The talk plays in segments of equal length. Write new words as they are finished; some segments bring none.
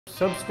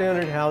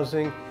substandard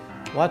housing,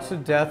 lots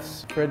of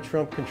deaths. Fred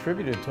Trump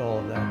contributed to all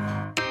of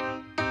that.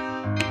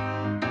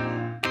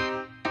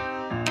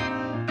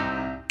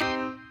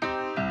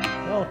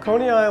 Well,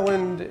 Coney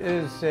Island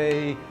is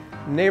a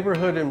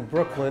neighborhood in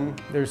Brooklyn.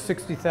 There's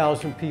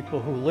 60,000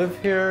 people who live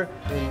here,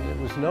 and it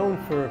was known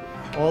for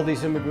all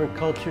these immigrant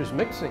cultures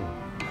mixing.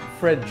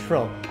 Fred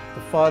Trump,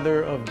 the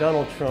father of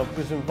Donald Trump,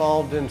 was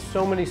involved in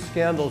so many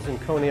scandals in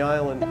Coney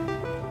Island.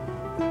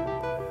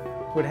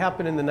 What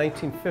happened in the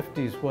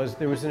 1950s was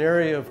there was an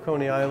area of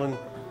Coney Island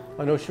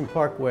on Ocean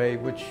Parkway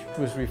which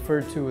was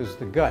referred to as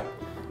the Gut.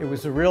 It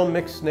was a real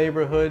mixed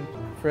neighborhood.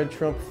 Fred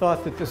Trump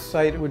thought that this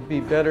site would be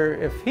better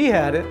if he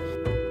had it.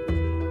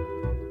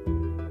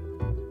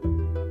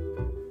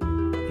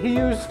 He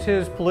used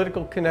his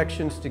political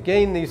connections to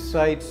gain these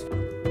sites.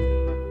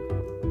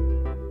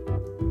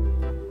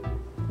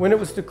 When it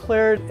was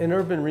declared an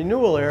urban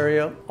renewal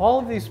area, all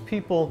of these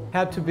people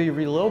had to be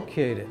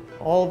relocated.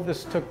 All of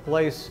this took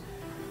place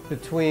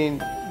between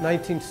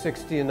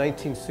 1960 and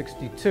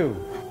 1962.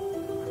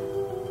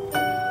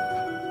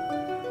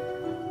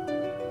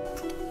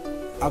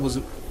 I was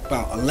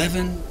about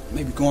 11,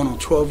 maybe going on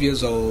 12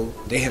 years old.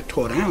 They had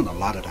tore down a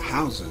lot of the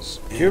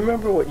houses. Do you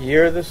remember what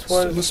year this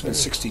was? It must have been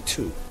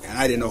 62. And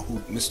I didn't know who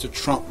Mr.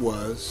 Trump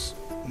was.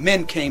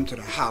 Men came to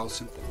the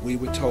house and we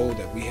were told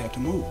that we had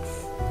to move.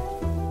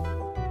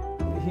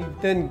 He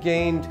then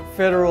gained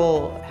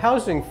federal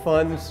housing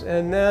funds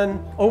and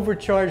then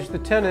overcharged the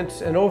tenants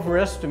and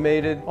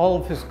overestimated all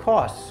of his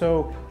costs.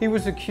 So he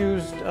was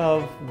accused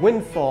of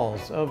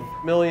windfalls of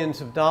millions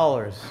of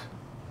dollars.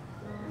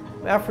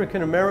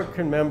 African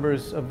American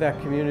members of that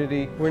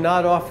community were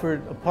not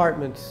offered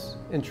apartments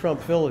in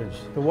Trump Village.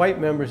 The white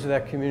members of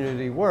that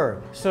community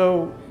were.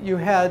 So you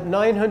had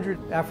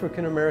 900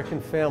 African American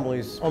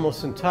families,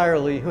 almost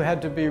entirely, who had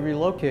to be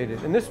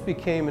relocated. And this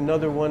became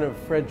another one of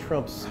Fred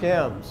Trump's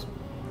scams.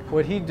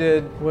 What he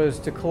did was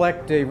to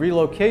collect a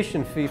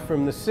relocation fee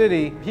from the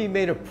city. He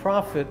made a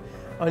profit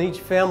on each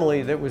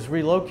family that was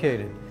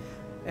relocated.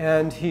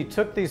 And he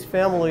took these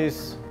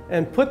families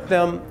and put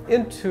them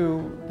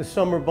into the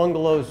summer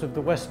bungalows of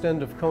the west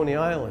end of Coney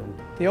Island.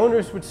 The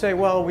owners would say,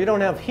 well, we don't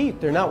have heat,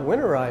 they're not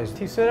winterized.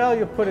 He said, oh,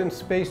 you put in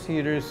space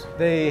heaters.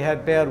 They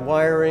had bad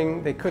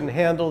wiring, they couldn't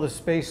handle the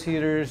space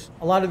heaters.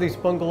 A lot of these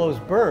bungalows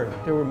burned.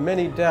 There were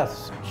many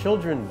deaths.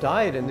 Children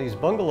died in these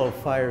bungalow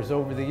fires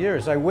over the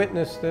years. I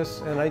witnessed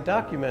this and I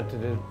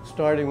documented it.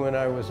 Starting when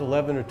I was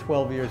 11 or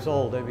 12 years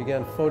old, I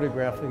began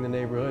photographing the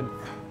neighborhood.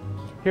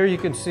 Here you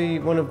can see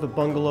one of the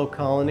bungalow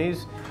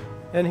colonies.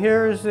 And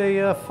here is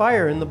a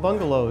fire in the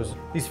bungalows.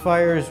 These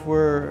fires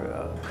were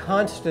a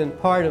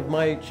constant part of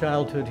my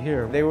childhood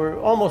here. They were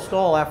almost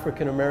all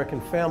African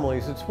American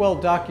families. It's well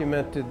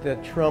documented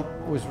that Trump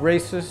was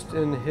racist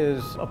in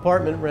his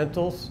apartment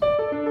rentals.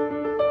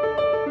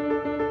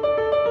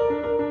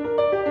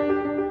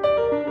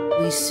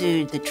 We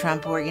sued the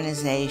Trump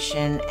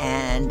Organization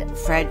and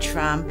Fred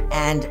Trump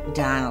and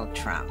Donald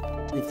Trump.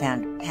 We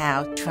found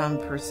how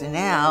Trump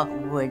personnel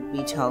would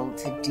be told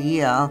to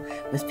deal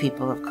with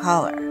people of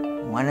color.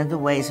 One of the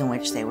ways in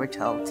which they were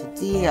told to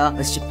deal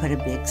was to put a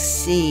big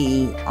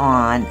C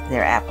on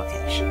their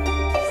application.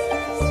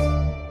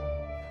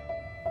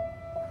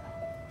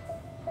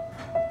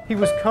 He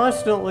was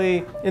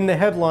constantly in the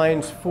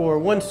headlines for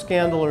one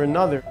scandal or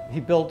another. He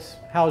built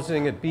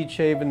housing at Beach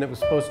Haven that was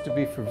supposed to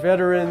be for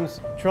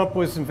veterans. Trump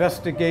was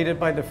investigated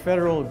by the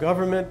federal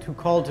government, who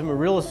called him a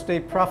real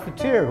estate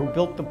profiteer who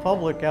built the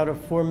public out of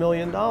 $4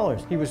 million.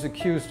 He was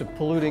accused of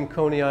polluting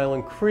Coney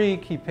Island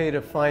Creek. He paid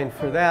a fine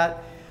for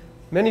that.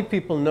 Many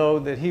people know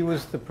that he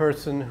was the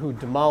person who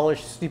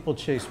demolished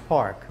Steeplechase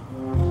Park.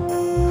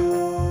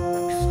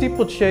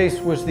 Steeplechase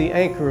was the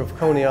anchor of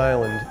Coney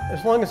Island.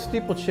 As long as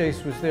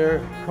Steeplechase was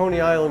there, Coney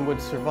Island would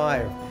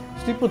survive.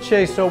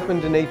 Steeplechase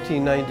opened in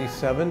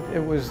 1897. It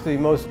was the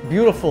most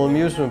beautiful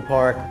amusement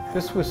park.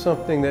 This was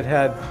something that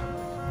had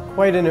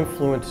quite an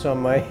influence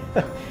on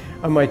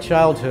my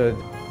childhood.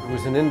 It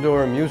was an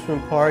indoor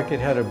amusement park. It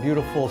had a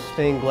beautiful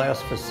stained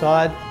glass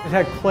facade. It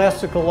had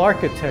classical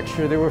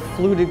architecture. There were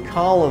fluted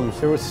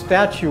columns. There was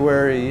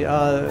statuary,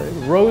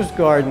 rose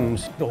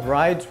gardens. The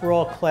rides were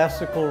all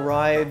classical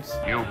rides.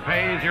 You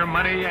pays your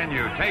money and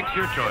you takes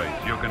your choice.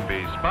 You can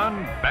be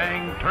spun,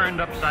 banged,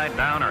 turned upside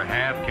down, or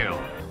half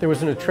killed. There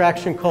was an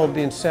attraction called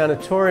the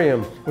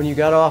Insanatorium. When you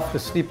got off the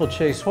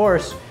steeplechase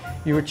horse,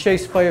 you were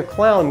chased by a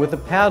clown with a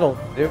paddle.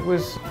 It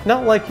was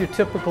not like your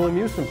typical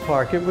amusement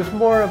park. It was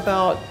more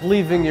about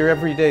leaving your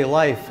everyday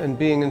life and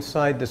being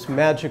inside this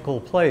magical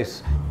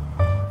place.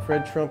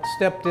 Fred Trump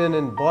stepped in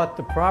and bought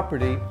the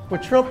property.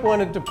 What Trump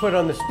wanted to put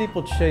on the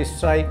Steeplechase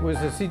site was,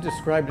 as he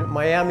described it,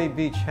 Miami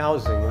Beach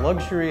housing,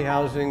 luxury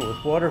housing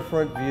with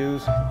waterfront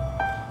views.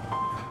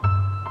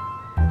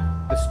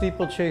 The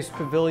Steeplechase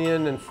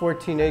Pavilion and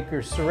 14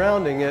 acres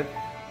surrounding it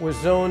was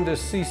zoned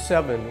as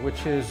C7,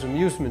 which is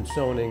amusement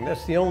zoning.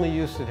 That's the only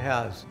use it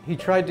has. He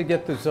tried to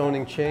get the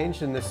zoning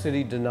changed and the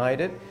city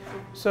denied it.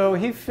 So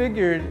he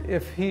figured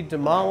if he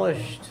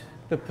demolished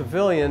the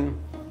pavilion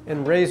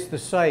and razed the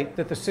site,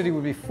 that the city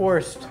would be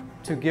forced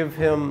to give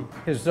him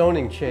his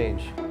zoning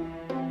change.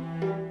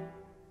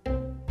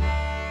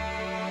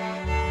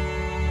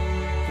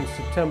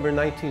 September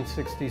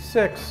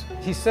 1966,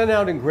 he sent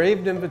out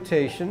engraved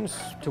invitations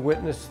to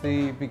witness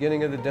the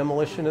beginning of the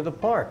demolition of the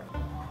park.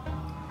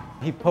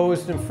 He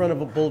posed in front of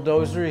a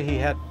bulldozer. He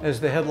had,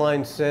 as the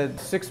headline said,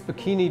 6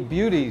 bikinied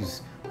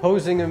beauties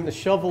posing in the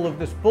shovel of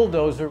this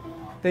bulldozer.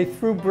 They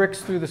threw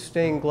bricks through the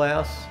stained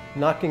glass,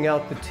 knocking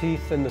out the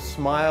teeth and the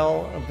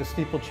smile of the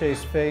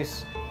steeplechase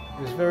face.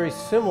 It was very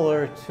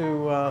similar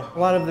to a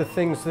lot of the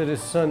things that his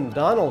son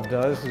Donald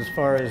does as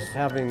far as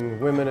having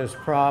women as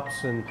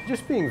props and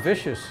just being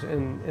vicious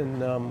in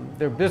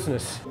their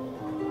business.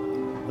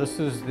 This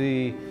is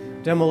the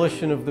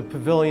demolition of the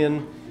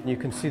pavilion. You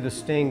can see the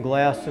stained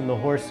glass and the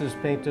horses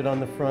painted on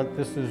the front.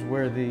 This is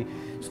where the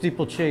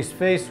steeplechase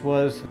face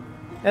was.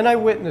 And I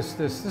witnessed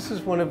this. This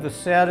is one of the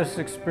saddest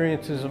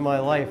experiences of my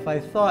life. I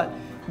thought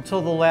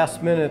until the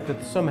last minute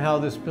that somehow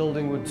this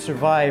building would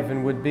survive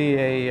and would be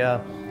a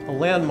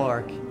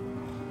landmark.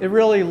 It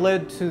really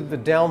led to the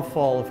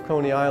downfall of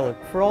Coney Island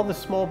for all the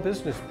small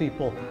business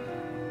people.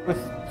 With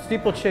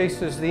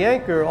steeplechase as the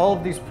anchor, all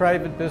of these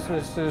private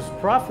businesses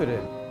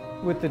profited.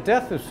 With the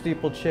death of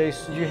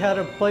steeplechase, you had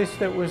a place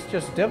that was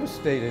just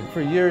devastated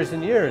for years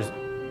and years.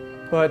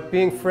 But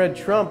being Fred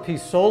Trump, he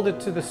sold it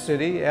to the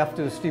city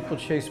after the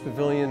steeplechase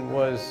pavilion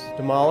was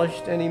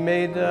demolished, and he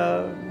made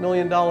a $1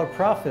 million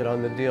profit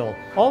on the deal.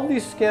 All of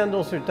these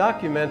scandals are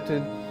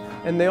documented,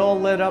 and they all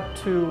led up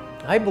to,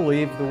 I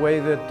believe, the way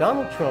that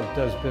Donald Trump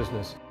does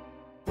business.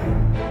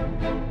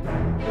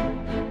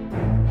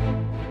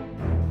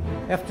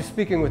 After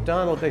speaking with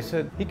Donald, they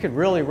said he could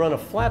really run a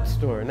flat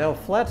store. Now, a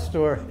flat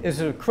store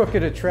is a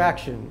crooked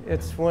attraction.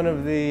 It's one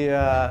of the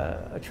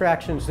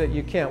attractions that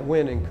you can't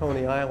win in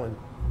Coney Island.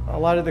 A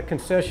lot of the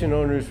concession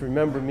owners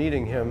remember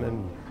meeting him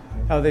and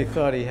how they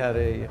thought he had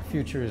a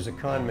future as a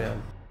con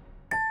man.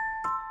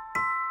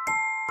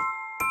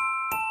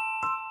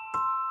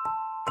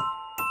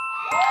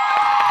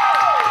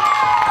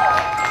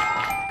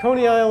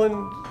 Coney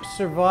Island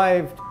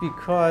survived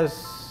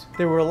because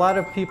there were a lot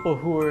of people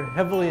who were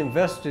heavily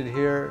invested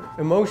here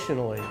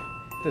emotionally.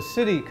 The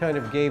city kind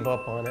of gave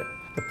up on it.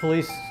 The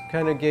police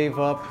kind of gave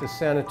up. The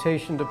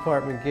sanitation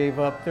department gave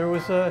up. There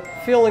was a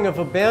feeling of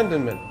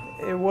abandonment.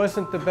 It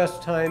wasn't the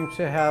best time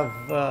to have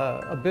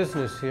a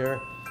business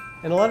here.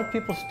 And a lot of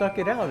people stuck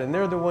it out, and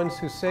they're the ones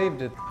who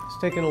saved it. It's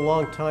taken a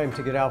long time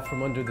to get out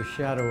from under the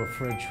shadow of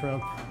Fred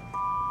Trump.